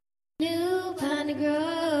Piney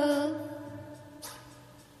Grove.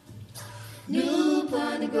 New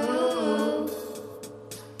Piney Grove.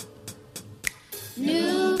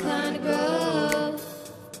 New Piney Grove.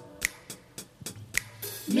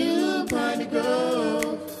 New Piney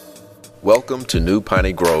Grove. Welcome to New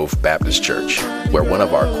Piney Grove Baptist Church, where one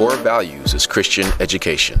of our core values is Christian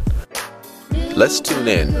education. Let's tune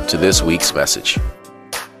in to this week's message.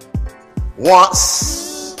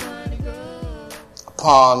 Once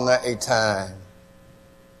upon a time.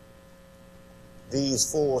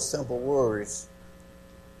 These four simple words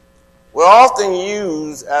were often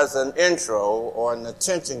used as an intro or an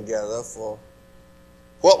attention getter for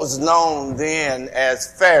what was known then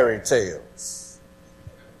as fairy tales.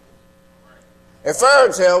 A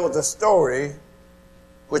fairy tale was a story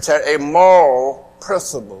which had a moral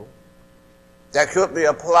principle that could be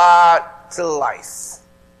applied to life.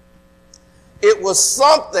 It was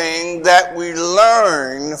something that we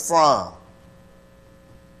learn from.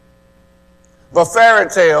 But fairy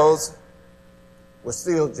tales were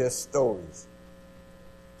still just stories.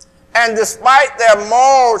 And despite their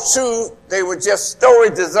moral truth, they were just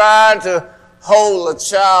stories designed to hold a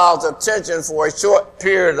child's attention for a short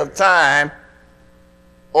period of time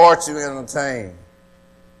or to entertain.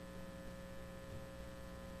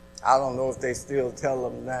 I don't know if they still tell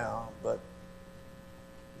them now, but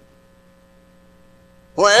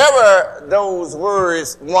whenever those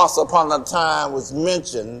words, once upon a time, was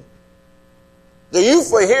mentioned, the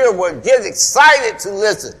youthful hearer would get excited to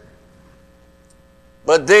listen.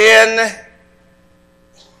 But then,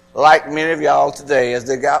 like many of y'all today, as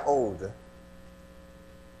they got older,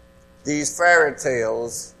 these fairy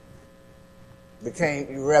tales became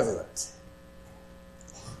irrelevant.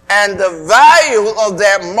 And the value of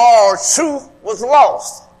that moral truth was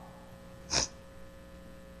lost.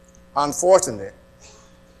 Unfortunately,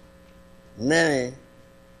 many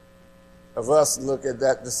of us look at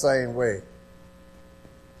that the same way.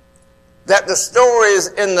 That the stories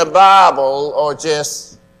in the Bible are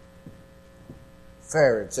just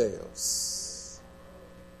fairy tales.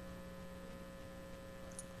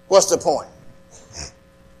 What's the point?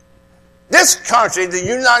 This country, the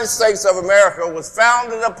United States of America, was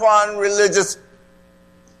founded upon religious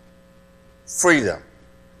freedom.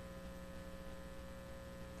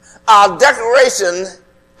 Our Declaration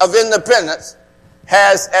of Independence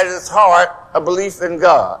has at its heart a belief in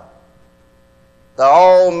God, that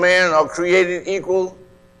all men are created equal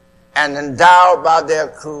and endowed by their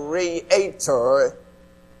Creator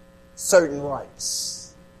certain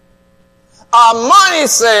rights. Our money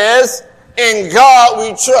says, in God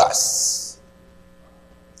we trust.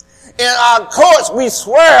 In our courts we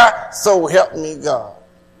swear, so help me God.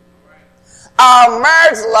 Our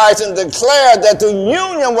marriage license declared that the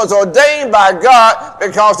union was ordained by God,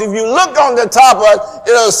 because if you look on the top of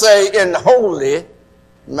it, it'll say in holy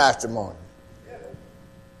matrimony.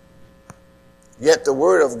 Yet the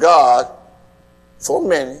word of God, for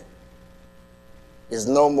many, is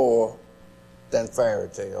no more than fairy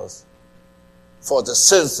tales for the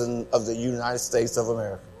citizen of the United States of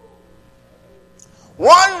America.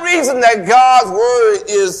 One reason that God's word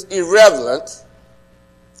is irrelevant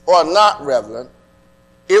or not relevant,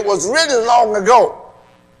 it was written long ago.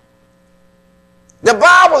 The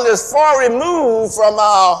Bible is far removed from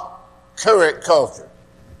our current culture.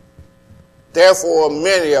 Therefore,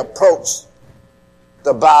 many approach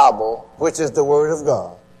the Bible, which is the Word of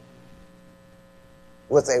God,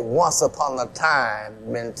 with a once upon a time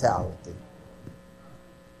mentality.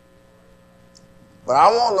 But I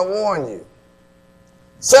want to warn you,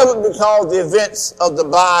 simply because the events of the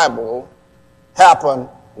Bible happen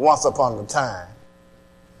once upon a time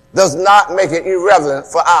does not make it irrelevant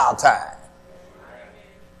for our time.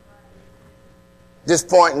 This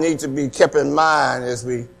point needs to be kept in mind as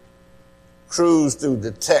we cruise through the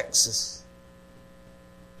texts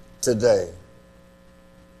today.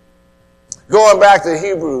 Going back to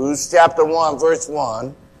Hebrews chapter 1, verse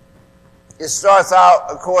 1, it starts out,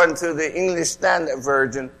 according to the English Standard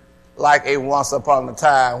Version, like a once upon a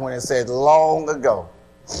time, when it says long ago.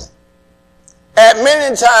 At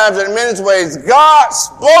many times and in many ways, God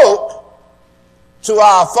spoke to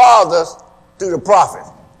our fathers through the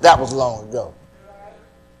prophets. That was long ago.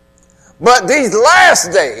 But these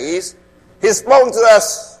last days, he spoke to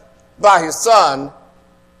us by his Son,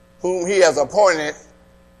 whom he has appointed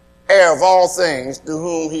heir of all things, through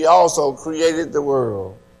whom he also created the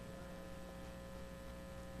world.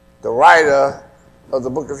 The writer of the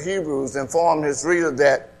book of Hebrews informed his reader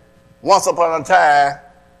that once upon a time,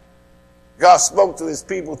 God spoke to his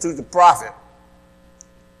people through the prophet.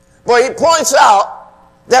 But he points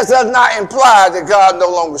out that does not imply that God no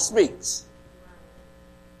longer speaks.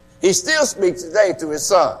 He still speaks today through his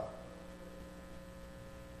Son.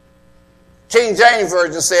 King James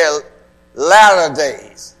Version said latter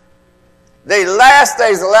days. The last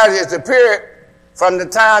days, the latter days, the period from the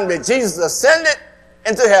time that Jesus ascended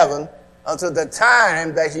into heaven until the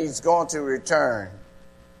time that he's going to return.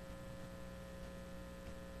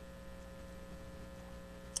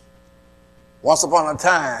 Once upon a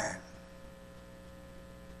time,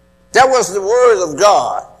 that was the Word of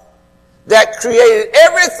God that created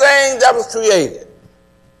everything that was created.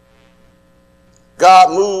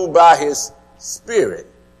 God moved by his Spirit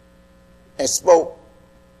and spoke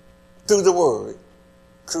through the Word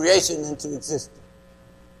creation into existence.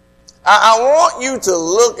 I want you to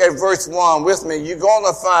look at verse 1 with me. You're going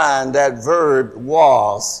to find that verb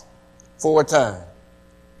was 4 times.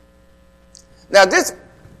 Now, this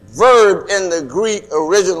verb in the Greek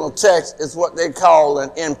original text is what they call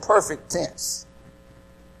an imperfect tense.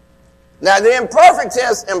 Now, the imperfect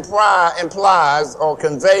tense implies or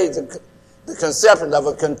conveys the conception of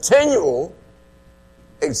a continual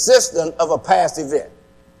existence of a past event.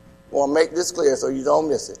 I want to make this clear so you don't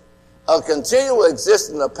miss it. A continual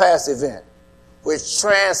existence of past event which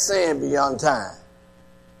transcends beyond time.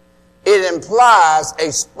 It implies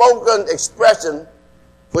a spoken expression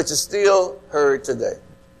which is still heard today.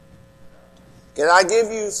 Can I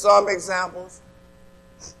give you some examples?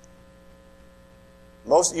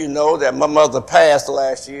 Most of you know that my mother passed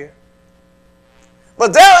last year.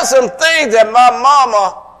 But there are some things that my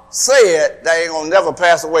mama said that ain't gonna never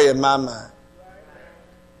pass away in my mind.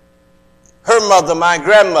 Her mother, my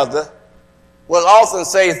grandmother, would often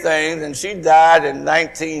say things, and she died in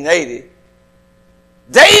 1980.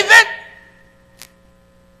 David,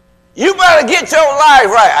 you better get your life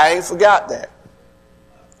right. I ain't forgot that.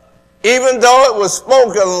 Even though it was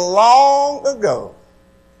spoken long ago.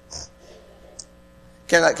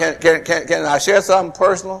 Can I share something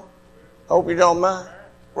personal? Hope you don't mind,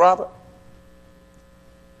 Robert.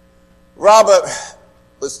 Robert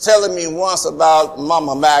was telling me once about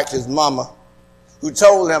Mama Mac, his mama, who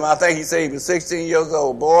told him, I think he said he was 16 years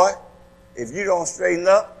old, boy, if you don't straighten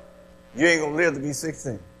up, you ain't going to live to be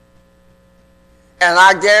 16. And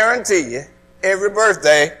I guarantee you, every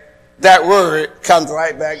birthday, that word comes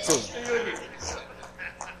right back to him.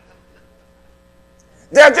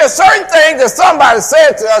 There are just certain things that somebody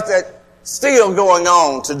said to us that still going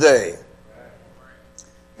on today.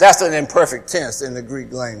 That's an imperfect tense in the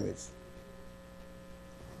Greek language.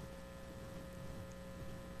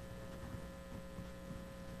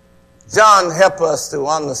 John helps us to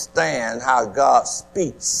understand how God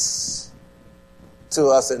speaks to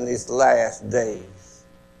us in these last days.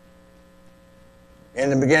 In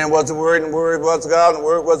the beginning was the Word, and the Word was God, and the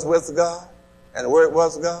Word was with God, and the Word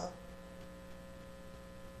was God.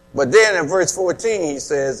 But then in verse 14 he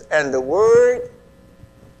says, and the Word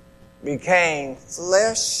became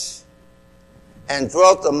flesh and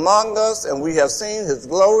dwelt among us, and we have seen his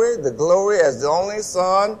glory, the glory as the only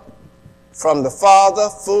Son from the Father,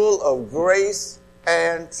 full of grace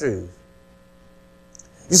and truth.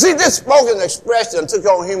 You see, this spoken expression took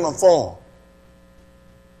on human form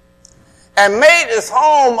and made its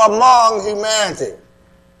home among humanity.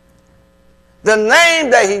 The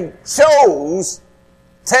name that he chose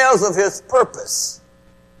tells of his purpose.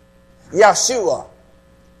 Yeshua,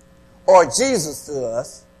 or Jesus to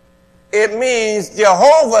us, it means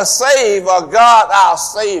Jehovah save, or God our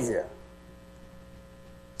Savior.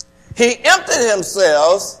 He emptied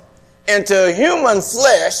himself into human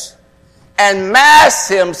flesh and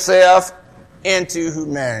masked himself into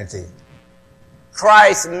humanity.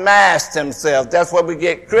 Christ masked himself. That's where we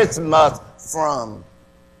get Christmas from.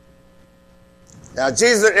 Now,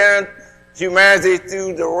 Jesus entered humanity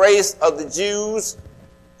through the race of the Jews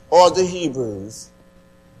or the Hebrews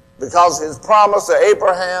because of his promise to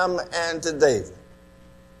Abraham and to David.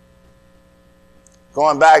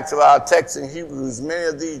 Going back to our text in Hebrews, many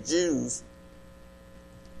of these Jews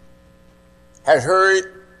had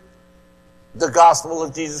heard the gospel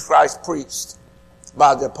of Jesus Christ preached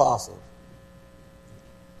by the apostles.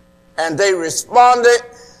 And they responded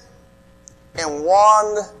in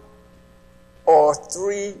one or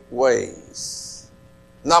three ways.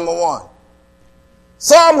 Number one,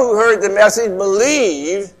 some who heard the message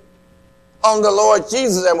believed on the Lord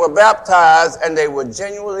Jesus and were baptized, and they were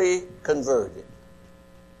genuinely converted.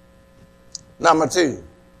 Number two,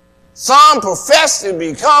 some professed to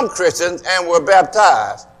become Christians and were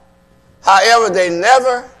baptized. However, they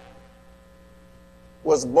never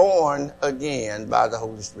was born again by the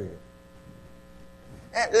Holy Spirit.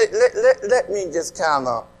 And let me just kind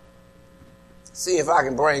of see if I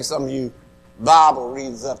can bring some of you Bible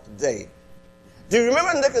readers up to date. Do you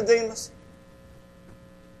remember Nicodemus?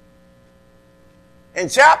 In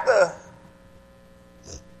chapter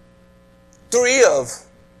 3 of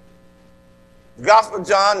the Gospel of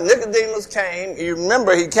John, Nicodemus came. You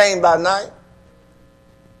remember he came by night.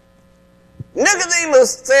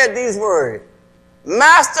 Nicodemus said these words,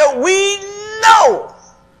 Master, we know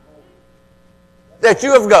that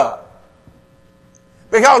you have God.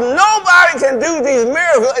 Because nobody can do these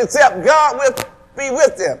miracles except God will be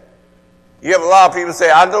with them. You have a lot of people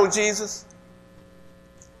say, I know Jesus.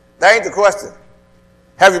 That ain't the question.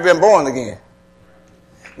 Have you been born again?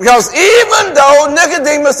 Because even though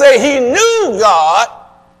Nicodemus said he knew God,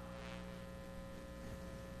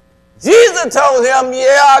 Jesus told him,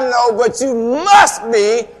 yeah, I know, but you must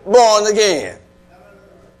be born again.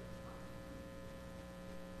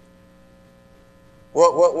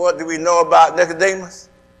 What do we know about Nicodemus?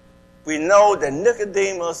 We know that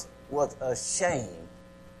Nicodemus was ashamed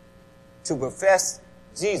to profess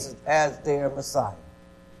Jesus as their Messiah.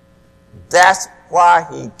 That's why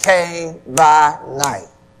he came by night.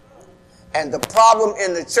 And the problem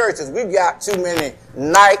in the church is we got too many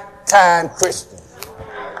nighttime Christians.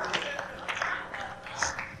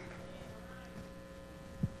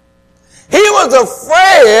 He was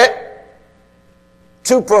afraid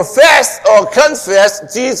to profess or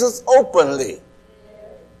confess Jesus openly.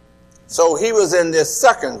 So he was in this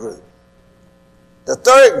second group. The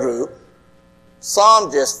third group,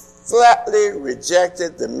 some just flatly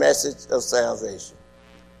rejected the message of salvation.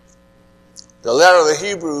 The letter of the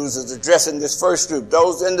Hebrews is addressing this first group,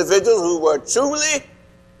 those individuals who were truly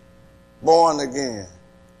born again.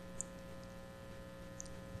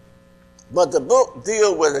 But the book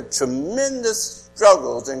deals with the tremendous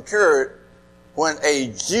struggles incurred when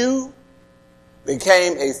a Jew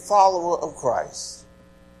became a follower of Christ.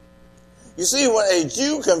 You see, when a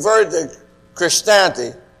Jew converted to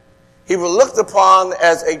Christianity, he was looked upon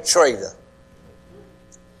as a traitor.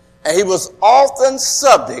 And he was often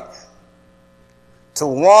subject to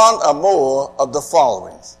one or more of the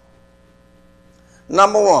followings.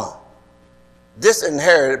 Number one,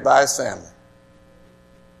 disinherited by his family.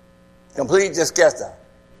 Complete disgusting.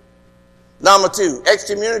 Number two,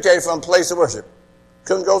 excommunicated from a place of worship.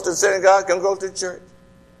 Couldn't go to the synagogue, couldn't go to the church.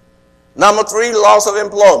 Number three, loss of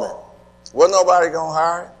employment. Wasn't nobody going to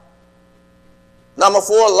hire him. Number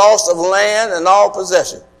four, loss of land and all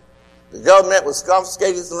possession. The government was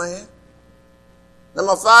confiscating his land.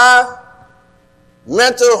 Number five,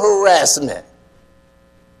 mental harassment.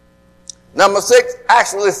 Number six,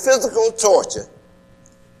 actually physical torture.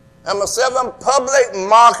 Number seven, public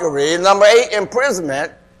mockery. Number eight,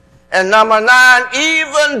 imprisonment. And number nine,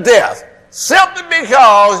 even death. Simply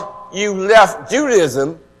because you left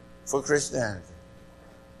Judaism for Christianity.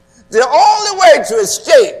 The only way to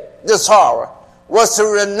escape this horror was to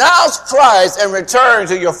renounce Christ and return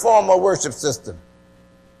to your former worship system.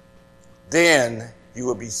 Then you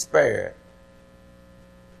will be spared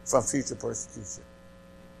from future persecution.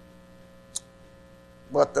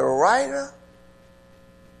 But the writer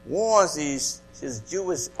warns his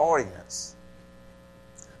Jewish audience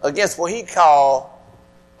against what he called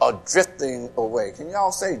a drifting away. Can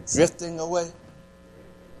y'all say drifting away?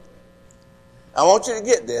 I want you to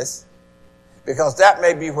get this, because that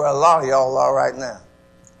may be where a lot of y'all are right now.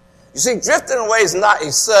 You see, drifting away is not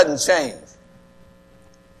a sudden change.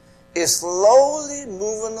 It's slowly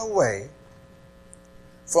moving away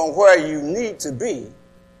from where you need to be,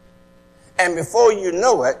 and before you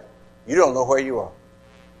know it, you don't know where you are.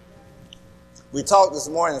 We talked this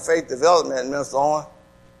morning in faith development, and Minister Owen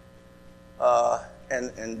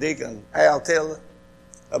and Deacon Al Taylor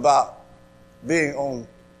about being on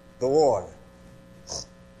the water.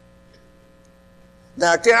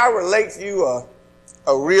 Now, can I relate to you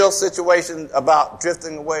a real situation about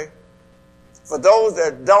drifting away? For those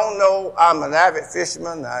that don't know, I'm an avid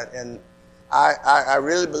fisherman, and I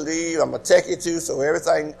really believe I'm a techie too, so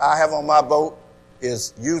everything I have on my boat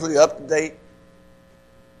is usually up to date.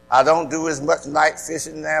 I don't do as much night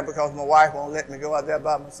fishing now because my wife won't let me go out there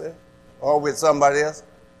by myself or with somebody else.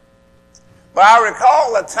 But I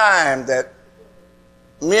recall a time that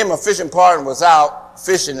me and my fishing partner was out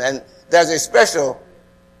fishing, and there's a special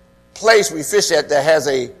place we fish at that has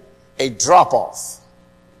a drop-off.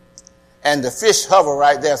 And the fish hover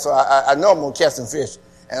right there, so I know I'm going to catch some fish.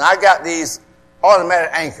 And I got these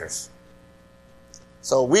automatic anchors.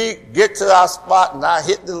 So we get to our spot, and I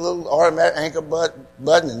hit the little automatic anchor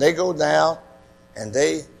button, and they go down, and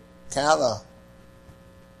they kind of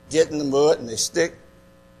get in the mud, and they stick.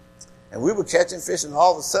 And we were catching fish, and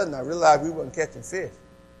all of a sudden I realized we weren't catching fish.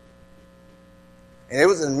 And it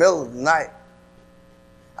was in the middle of the night.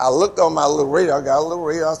 I looked on my little radar, got a little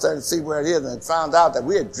radar, started to see where it is, and found out that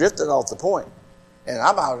we had drifted off the point. And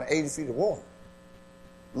I'm out in 80 feet of water.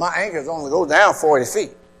 my anchors only go down 40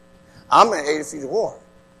 feet. I'm in 80 feet of water.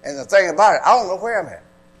 And the thing about it, I don't know where I'm at.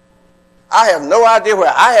 I have no idea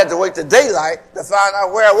where. I had to wait till daylight to find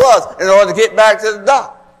out where I was in order to get back to the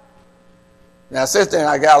dock. Now, since then,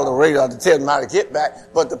 I got a little radar to tell me how to get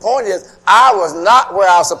back. But the point is, I was not where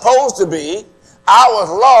I was supposed to be. I was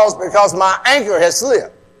lost because my anchor had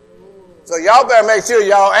slipped. So y'all better make sure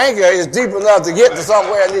y'all anchor is deep enough to get to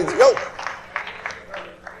somewhere it needs to go.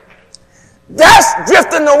 That's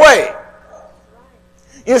drifting away.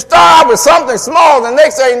 You start out with something small, the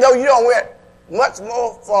next thing you know, you don't went much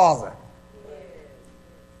more farther.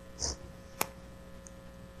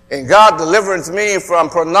 And God deliverance me from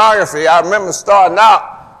pornography. I remember starting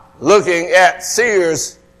out looking at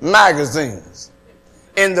Sears magazines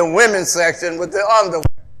in the women's section with the underwear.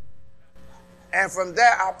 And from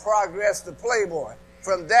that, I progressed to Playboy.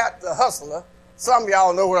 From that to Hustler. Some of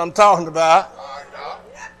y'all know what I'm talking about.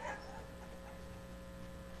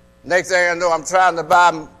 Next thing I know, I'm trying to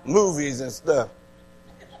buy movies and stuff.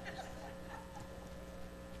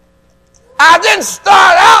 I didn't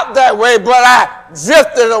start out that way, but I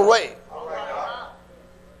drifted away.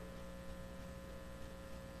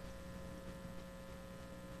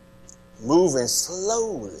 Moving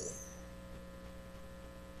slowly.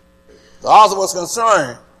 The author was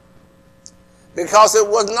concerned because it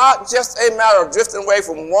was not just a matter of drifting away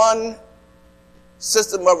from one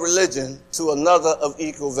system of religion to another of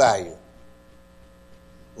equal value.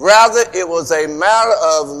 Rather, it was a matter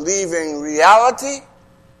of leaving reality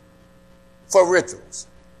for rituals.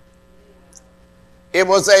 It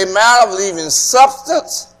was a matter of leaving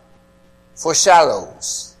substance for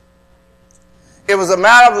shadows. It was a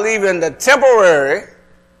matter of leaving the temporary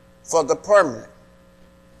for the permanent.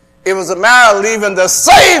 It was a matter of leaving the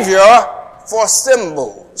Savior for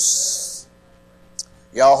symbols.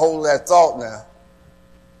 Y'all hold that thought now.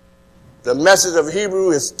 The message of Hebrew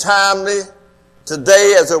is timely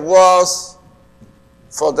today as it was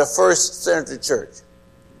for the first century church.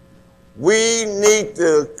 We need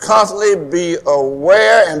to constantly be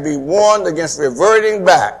aware and be warned against reverting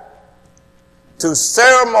back to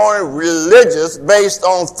ceremonial religious based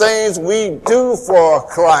on things we do for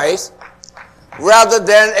Christ rather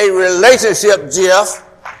than a relationship GIF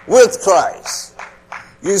with Christ.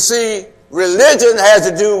 You see, religion has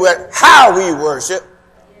to do with how we worship.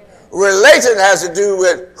 Religion has to do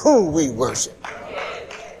with who we worship.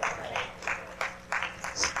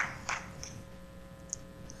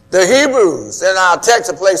 The Hebrews in our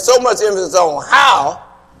text place so much emphasis on how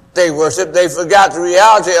they worship, they forgot the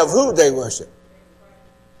reality of who they worship.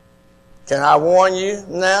 Can I warn you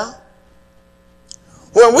now?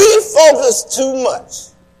 When we focus too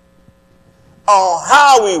much on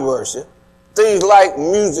how we worship, things like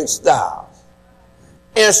music styles,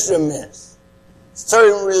 instruments,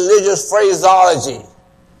 certain religious phraseology,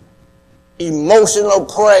 emotional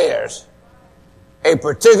prayers, a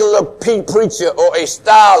particular preacher or a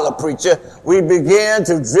style of preacher, we begin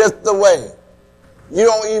to drift away. You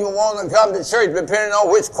don't even want to come to church depending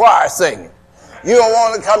on which choir is singing. You don't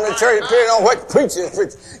want to come to church depending on what preacher is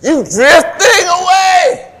preaching. You drifting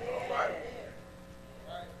away.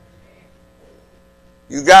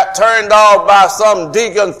 You got turned off by some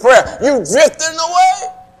deacon's prayer. You drifting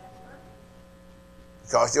away.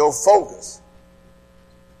 Because your focus.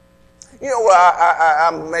 You know what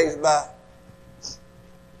I'm amazed by?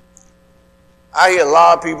 I hear a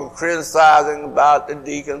lot of people criticizing about the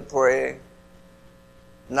deacon praying.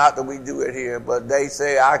 Not that we do it here, but they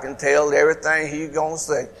say, I can tell everything he's going to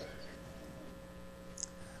say.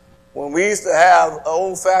 When we used to have an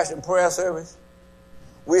old-fashioned prayer service,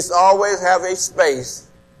 we used to always have a space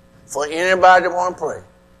for anybody that want to pray.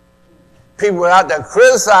 People were out there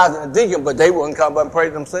criticizing the deacon, but they wouldn't come up and pray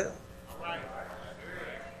themselves.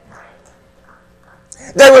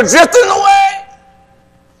 They were drifting away.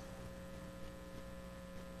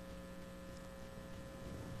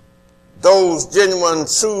 Those genuine,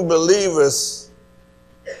 true believers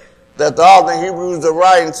that the author of Hebrews are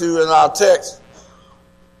writing to in our text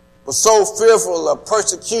were so fearful of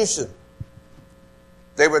persecution,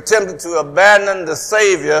 they were tempted to abandon the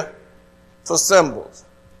Savior for symbols.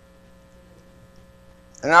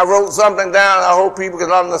 And I wrote something down, I hope people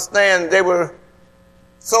can understand. They were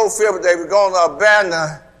so fearful they were going to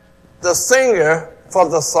abandon the singer for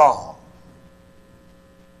the song.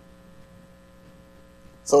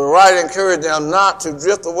 So the writer encouraged them not to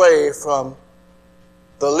drift away from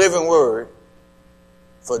the living word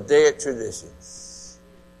for dead traditions.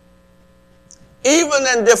 Even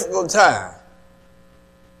in difficult times,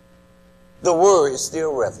 the word is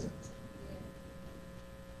still relevant.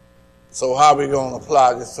 So how are we going to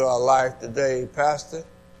apply this to our life today, Pastor?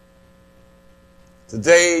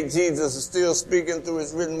 Today, Jesus is still speaking through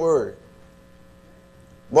his written word.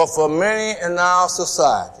 But for many in our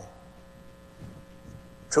society,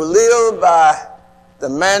 to live by the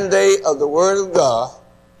mandate of the word of God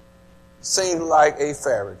seems like a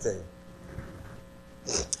fairy tale.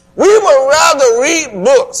 We would rather read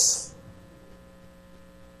books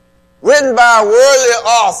written by worldly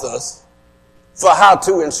authors for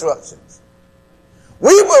how-to instructions.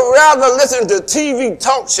 We would rather listen to TV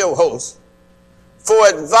talk show hosts for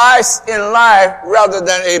advice in life rather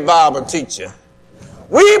than a Bible teacher.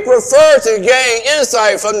 We prefer to gain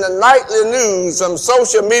insight from the nightly news, from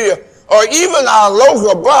social media, or even our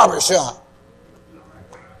local barbershop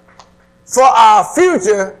for our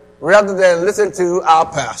future rather than listen to our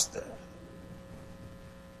pastor.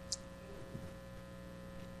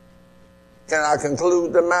 Can I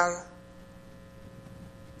conclude the matter?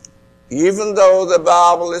 Even though the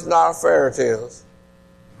Bible is not fairy tales,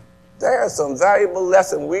 there are some valuable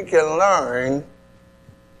lessons we can learn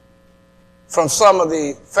from some of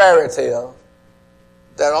the fairy tales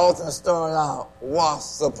that often start out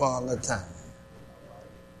once upon a time.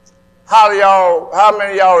 How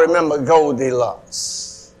many of y'all remember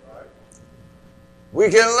Goldilocks? We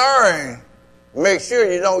can learn. Make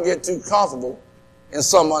sure you don't get too comfortable in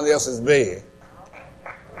someone else's bed.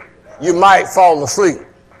 You might fall asleep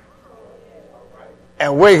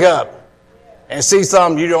and wake up and see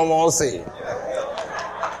something you don't want to see.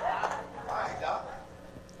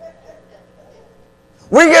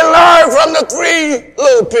 We can learn from the 3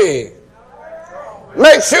 little pigs.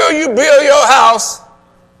 Make sure you build your house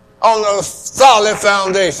on a solid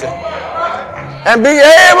foundation and be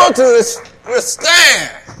able to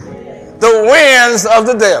withstand the winds of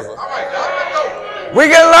the devil. We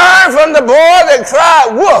can learn from the boy that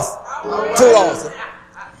cried wolf too often,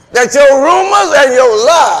 that your rumors and your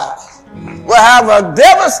lies will have a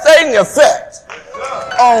devastating effect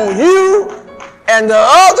on you and the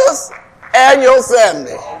others and your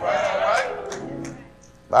family.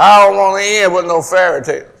 But I don't want to end with no fairy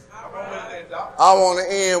tales. I want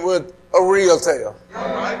to end with a real tale.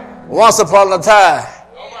 Once upon a time,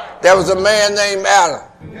 there was a man named Adam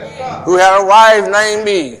who had a wife named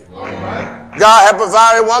Eve. God had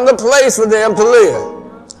provided one place for them to live.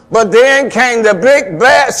 But then came the big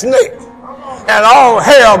bad snake and all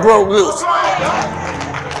hell broke loose.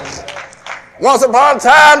 Once upon a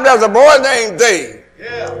time, there was a boy named Dave.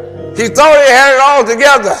 He thought he had it all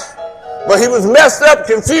together, but he was messed up,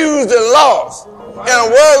 confused, and lost in a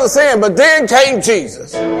world of sin. But then came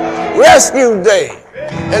Jesus, rescued Dave.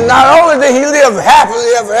 And not only did he live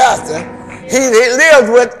happily ever after, he lived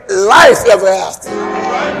with life ever after.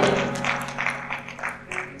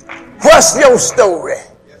 What's your story?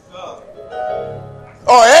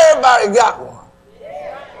 Oh, everybody got one.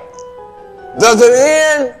 Does it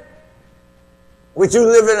end with you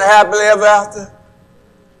living happily ever after?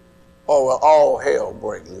 Or will all hell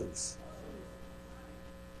break loose?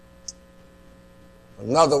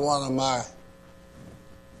 Another one of my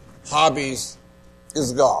hobbies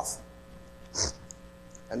is golf.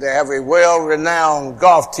 And they have a well-renowned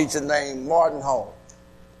golf teacher named Martin Hall.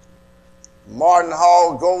 Martin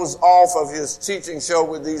Hall goes off of his teaching show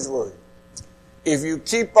with these words. If you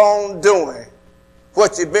keep on doing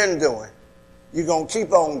what you've been doing, you're going to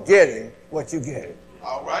keep on getting what you're getting.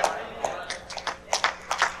 All right.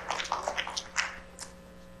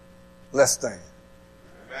 Let's stand.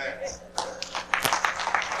 Amen.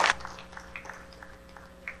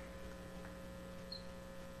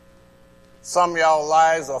 Some of y'all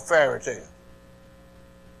lives are fairy tales.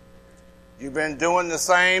 You've been doing the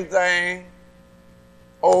same thing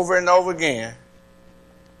over and over again,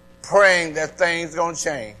 praying that things going to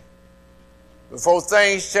change. Before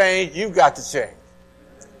things change, you got to change.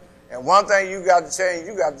 And one thing you got to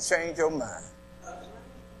change your mind.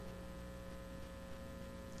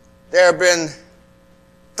 There have been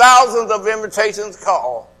thousands of invitations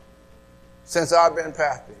called since I've been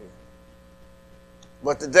pastor here.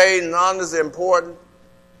 But today, none is important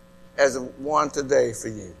as the one today for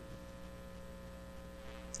you.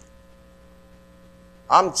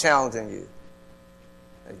 I'm challenging you.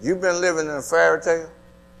 If you've been living in a fairy tale,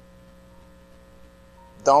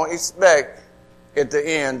 don't expect at the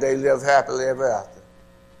end they live happily ever after.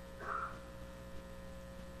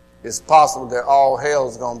 It's possible that all hell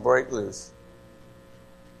is going to break loose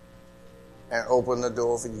and open the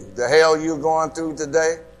door for you. The hell you're going through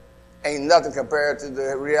today ain't nothing compared to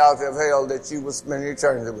the reality of hell that you will spend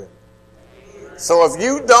eternity with. So if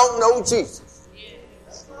you don't know Jesus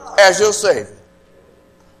as your Savior,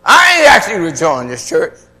 I ain't asking you to join this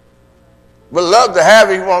church, but love to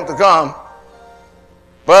have you want to come.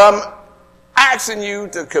 But asking you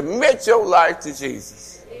to commit your life to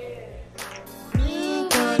Jesus. New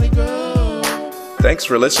Piney Grove. Thanks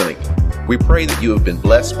for listening. We pray that you have been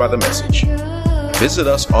blessed by the message. Visit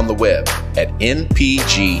us on the web at npgbc.org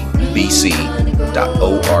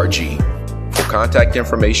for contact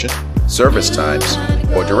information, service times,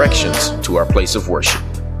 or directions to our place of worship.